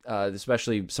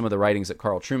 Especially some of the writings that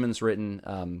Carl Trueman's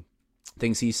written,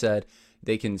 things he said.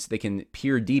 They can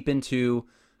peer deep into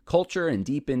culture and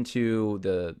deep into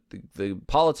the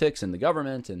politics and the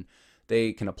government, and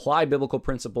they can apply biblical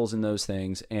principles in those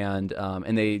things, and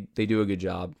they do a good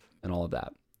job and all of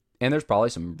that. And there's probably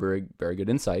some very, very good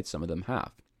insights some of them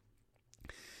have.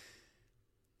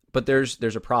 But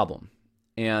there's a problem,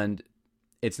 and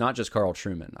it's not just Carl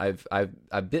Trueman.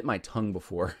 I've bit my tongue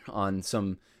before on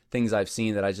some things I've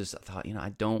seen that I just thought, I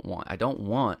don't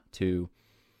want to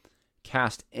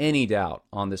cast any doubt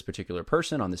on this particular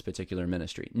person, on this particular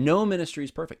ministry. No ministry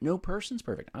is perfect. No person's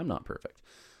perfect. I'm not perfect.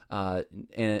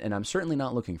 And I'm certainly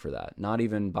not looking for that, not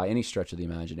even by any stretch of the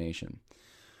imagination.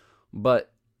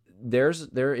 But there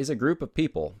is a group of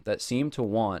people that seem to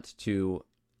want to,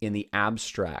 in the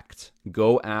abstract,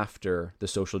 go after the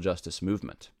social justice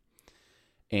movement.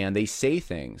 And they say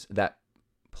things that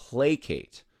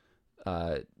placate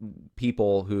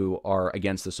people who are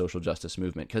against the social justice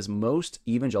movement, because most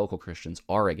evangelical Christians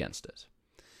are against it.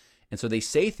 And so they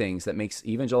say things that makes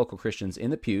evangelical Christians in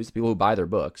the pews, the people who buy their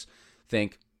books,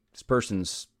 think this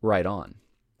person's right on.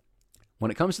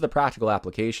 When it comes to the practical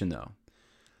application, though,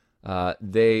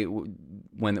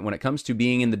 when it comes to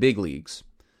being in the big leagues,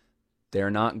 they're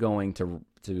not going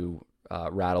to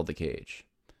rattle the cage.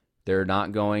 They're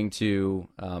not going to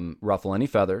ruffle any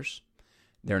feathers.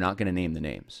 They're not going to name the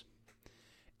names.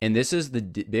 And this is the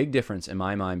big difference in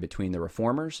my mind between the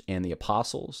reformers and the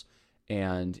apostles,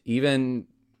 and even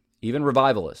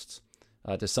revivalists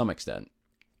to some extent,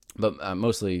 but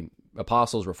mostly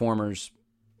apostles, reformers,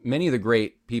 many of the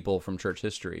great people from church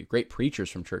history, great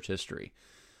preachers from church history,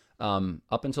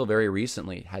 up until very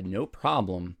recently, had no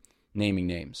problem naming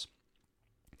names.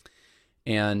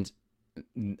 And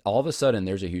all of a sudden,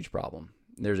 there's a huge problem.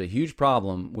 There's a huge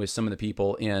problem with some of the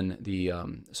people in the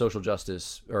social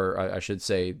justice, or I should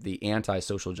say the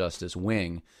anti-social justice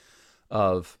wing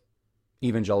of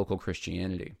evangelical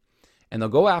Christianity. And they'll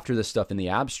go after this stuff in the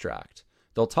abstract.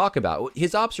 They'll talk about,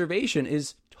 his observation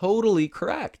is totally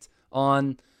correct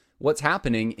on what's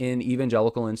happening in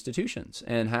evangelical institutions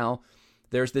and how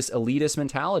there's this elitist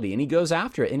mentality, and he goes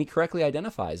after it and he correctly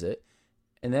identifies it.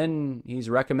 And then he's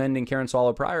recommending Karen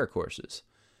Swallow Prior courses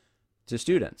to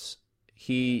students.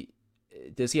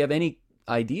 Does he have any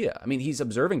idea? I mean, he's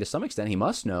observing to some extent. He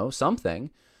must know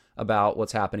something about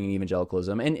what's happening in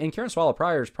evangelicalism. And Karen Swallow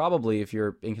Prior is probably, if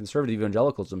you're in conservative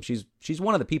evangelicalism, she's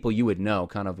one of the people you would know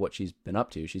kind of what she's been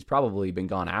up to. She's probably been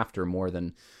gone after more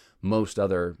than most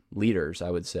other leaders,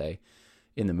 I would say,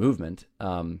 in the movement.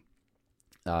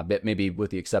 But maybe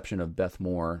with the exception of Beth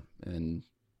Moore and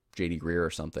J.D. Greear or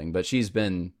something. But she's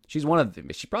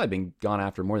probably been gone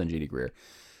after more than J.D. Greear.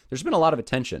 There's been a lot of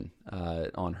attention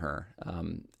on her.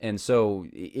 And so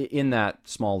in that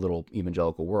small little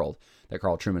evangelical world that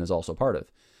Carl Trueman is also part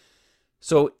of.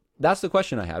 So that's the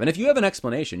question I have. And if you have an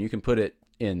explanation, you can put it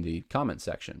in the comment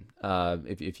section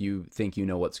if you think you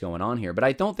know what's going on here. But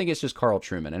I don't think it's just Carl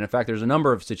Trueman. And in fact, there's a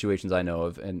number of situations I know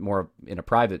of, and more in a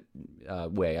private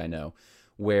way I know,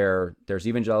 where there's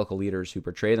evangelical leaders who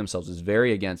portray themselves as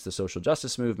very against the social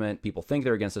justice movement. People think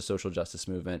they're against the social justice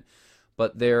movement,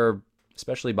 but they're,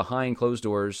 especially behind closed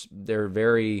doors, they're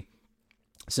very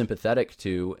sympathetic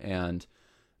to and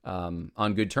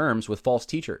on good terms with false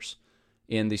teachers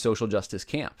in the social justice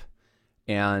camp.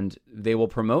 And they will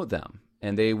promote them,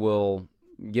 and they will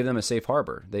give them a safe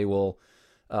harbor. They will,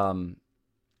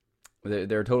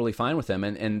 they're totally fine with them.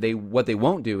 And what they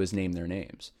won't do is name their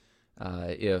names.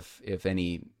 If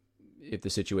the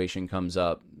situation comes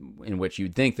up in which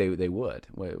you'd think they would,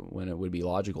 when it would be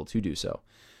logical to do so,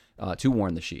 to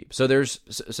warn the sheep. So there's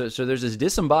this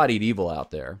disembodied evil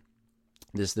out there,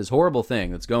 this horrible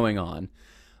thing that's going on,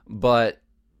 but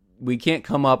we can't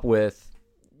come up with,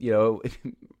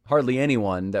 hardly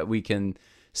anyone that we can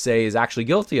say is actually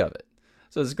guilty of it.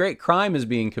 So this great crime is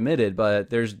being committed, but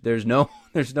there's no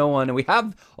one, and we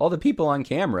have all the people on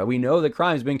camera. We know the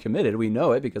crime's been committed. We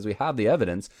know it because we have the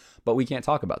evidence, but we can't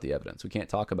talk about the evidence. We can't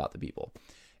talk about the people.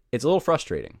 It's a little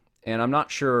frustrating, and I'm not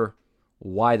sure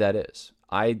why that is.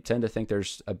 I tend to think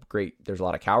there's a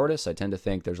lot of cowardice. I tend to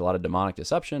think there's a lot of demonic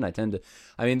deception.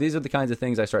 These are the kinds of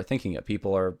things I start thinking of.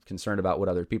 People are concerned about what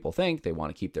other people think. They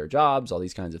want to keep their jobs, all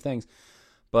these kinds of things.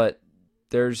 But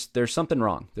there's something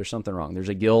wrong. There's something wrong. There's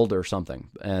a guild or something.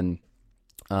 And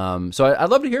so I'd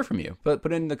love to hear from you.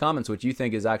 Put in the comments what you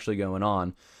think is actually going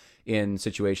on in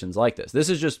situations like this. This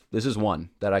is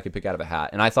one that I could pick out of a hat.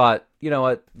 And I thought, you know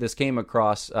what, I came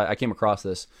across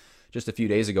this just a few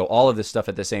days ago, all of this stuff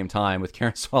at the same time with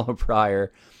Karen Swallow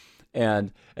Prior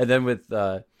and then with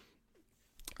Carl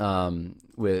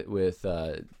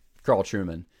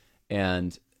Trueman.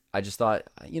 And I just thought,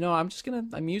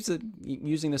 I'm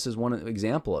using this as one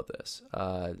example of this.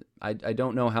 I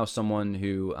don't know how someone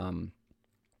who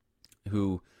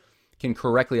can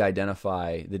correctly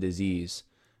identify the disease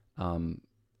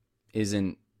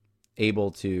isn't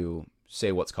able to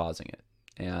say what's causing it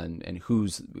and who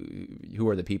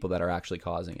are the people that are actually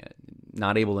causing it.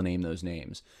 Not able to name those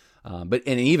names. But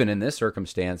even in this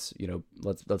circumstance,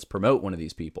 let's promote one of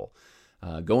these people.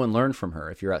 Go and learn from her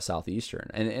if you're at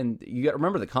Southeastern. And you got to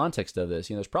remember the context of this.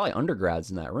 There's probably undergrads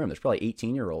in that room. There's probably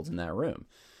 18-year-olds in that room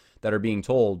that are being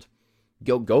told,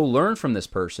 go learn from this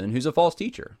person who's a false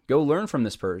teacher. Go learn from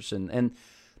this person. And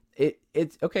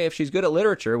it's okay if she's good at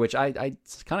literature, which I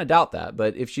kind of doubt that.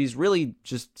 But if she's really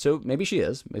maybe she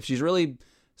is. If she's really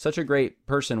such a great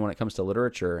person when it comes to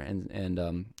literature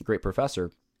and great professor,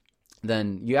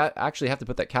 then you actually have to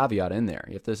put that caveat in there.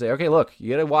 You have to say, okay, look, you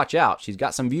got to watch out. She's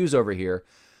got some views over here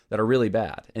that are really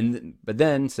bad. But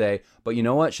then say, but you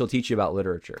know what? She'll teach you about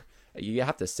literature. You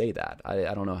have to say that.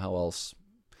 I don't know how else.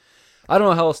 I don't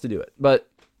know how else to do it. But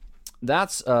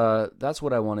that's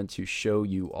what I wanted to show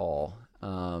you all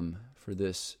for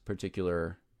this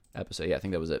particular episode. Yeah, I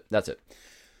think that was it. That's it.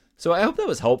 So I hope that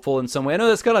was helpful in some way. I know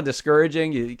that's kind of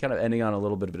discouraging. You kind of ending on a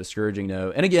little bit of a discouraging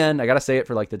note. And again, I got to say it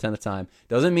for like the 10th time.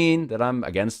 Doesn't mean that I'm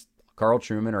against Carl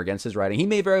Trueman or against his writing. He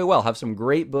may very well have some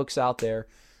great books out there.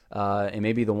 And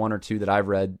maybe the one or two that I've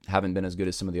read haven't been as good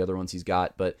as some of the other ones he's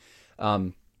got. But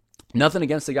Nothing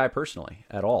against the guy personally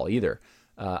at all either.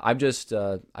 I just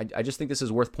think this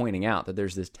is worth pointing out, that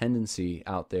there's this tendency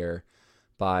out there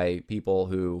by people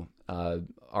who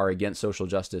are against social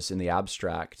justice in the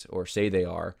abstract, or say they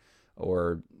are,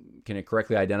 or can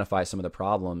correctly identify some of the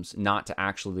problems, not to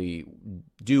actually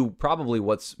do probably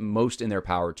what's most in their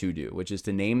power to do, which is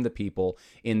to name the people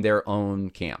in their own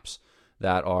camps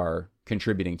that are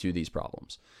contributing to these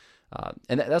problems.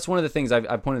 And that's one of the things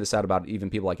I've pointed this out about even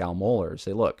people like Al Mohler.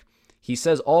 Say, look, he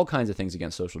says all kinds of things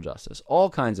against social justice, all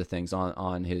kinds of things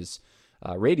on his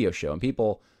radio show. And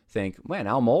people think, man,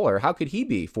 Al Mohler, how could he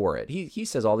be for it? He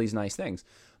says all these nice things.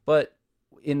 But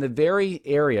in the very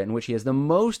area in which he has the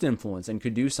most influence and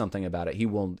could do something about it,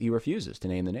 he refuses to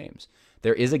name the names.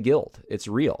 There is a guilt. It's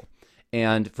real.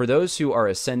 And for those who are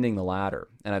ascending the ladder,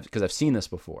 and because I've seen this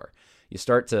before, you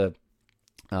start to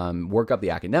work up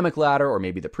the academic ladder, or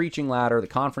maybe the preaching ladder, the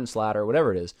conference ladder,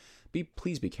 whatever it is.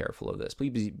 Please be careful of this.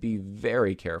 Please be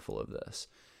very careful of this.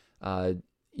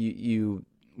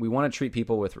 We want to treat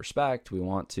people with respect. We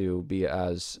want to be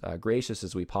as gracious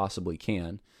as we possibly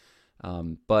can.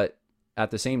 But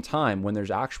at the same time, when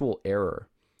there's actual error,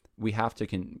 we have to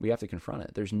confront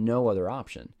it. There's no other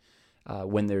option.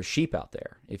 When there's sheep out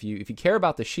there, if you care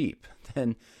about the sheep,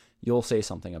 then you'll say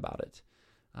something about it.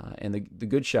 And the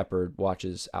good shepherd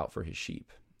watches out for his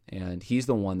sheep, and he's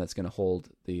the one that's going to hold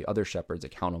the other shepherds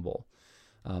accountable.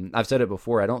 I've said it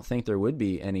before, I don't think there would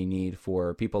be any need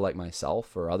for people like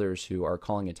myself or others who are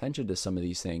calling attention to some of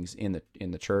these things in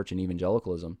the church and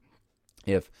evangelicalism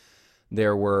if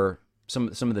there were some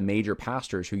of the major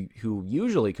pastors who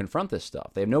usually confront this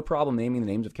stuff. They have no problem naming the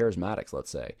names of charismatics,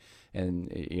 let's say, and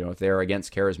if they're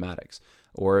against charismatics,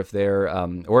 or if they are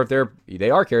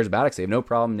charismatics, they have no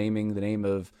problem naming the name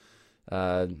of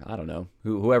I don't know,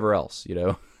 whoever else,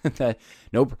 no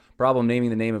problem naming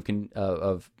the name of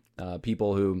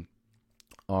people who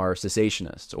are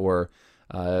cessationists or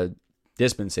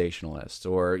dispensationalists,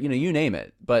 or you name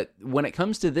it. But when it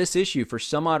comes to this issue, for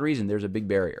some odd reason, there's a big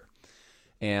barrier.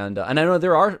 And I know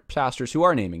there are pastors who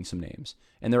are naming some names,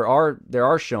 and there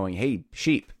are showing, hey,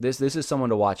 sheep, this is someone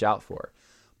to watch out for,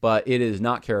 but it is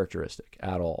not characteristic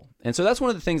at all. And so that's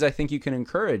one of the things I think you can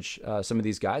encourage some of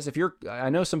these guys. I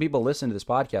know some people listen to this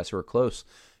podcast who are close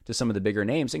to some of the bigger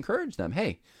names. Encourage them,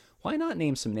 hey, why not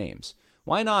name some names?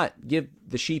 Why not give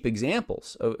the sheep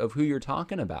examples of who you're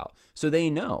talking about so they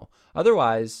know?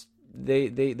 Otherwise,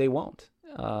 they won't,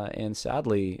 and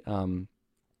sadly,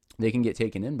 they can get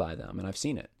taken in by them, and I've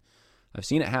seen it. I've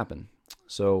seen it happen.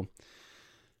 So,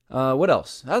 what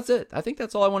else? That's it. I think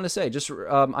that's all I wanted to say. Just,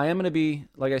 I am going to be,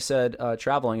 like I said,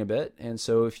 traveling a bit, and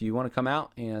so if you want to come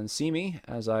out and see me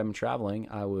as I'm traveling,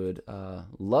 I would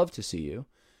love to see you.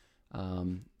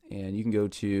 And you can go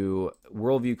to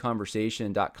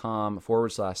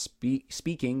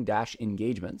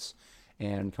worldviewconversation.com/speaking-engagements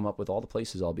and come up with all the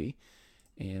places I'll be.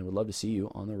 And would love to see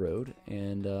you on the road.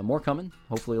 And more coming,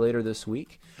 hopefully later this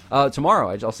week. Tomorrow,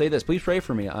 I'll say this, please pray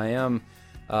for me. I am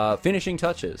finishing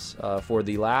touches for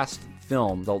the last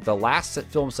film, the last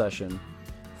film session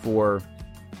for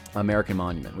American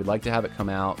Monument. We'd like to have it come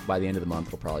out by the end of the month.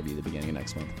 It'll probably be the beginning of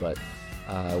next month. But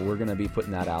we're going to be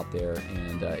putting that out there.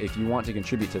 And if you want to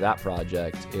contribute to that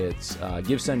project, it's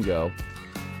Give, Send, Go.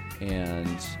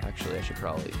 And actually, I should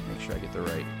probably make sure I get the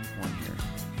right one here.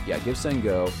 Yeah, Give, Send,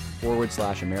 Go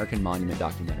 /American Monument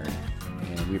documentary.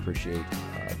 And we appreciate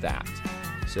that.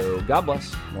 So God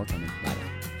bless. More coming. Bye.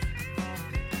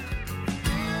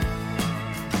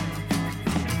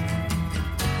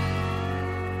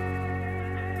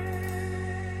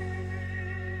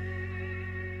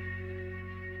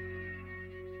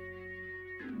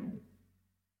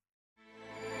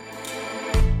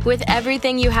 With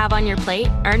everything you have on your plate,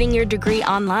 earning your degree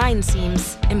online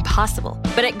seems impossible.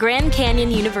 But at Grand Canyon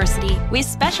University, we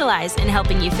specialize in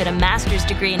helping you fit a master's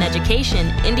degree in education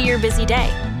into your busy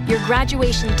day. Your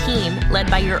graduation team,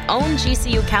 led by your own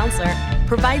GCU counselor,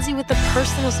 provides you with the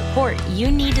personal support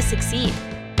you need to succeed.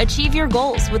 Achieve your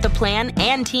goals with a plan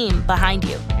and team behind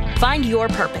you. Find your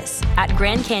purpose at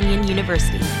Grand Canyon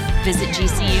University. Visit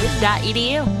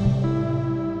gcu.edu.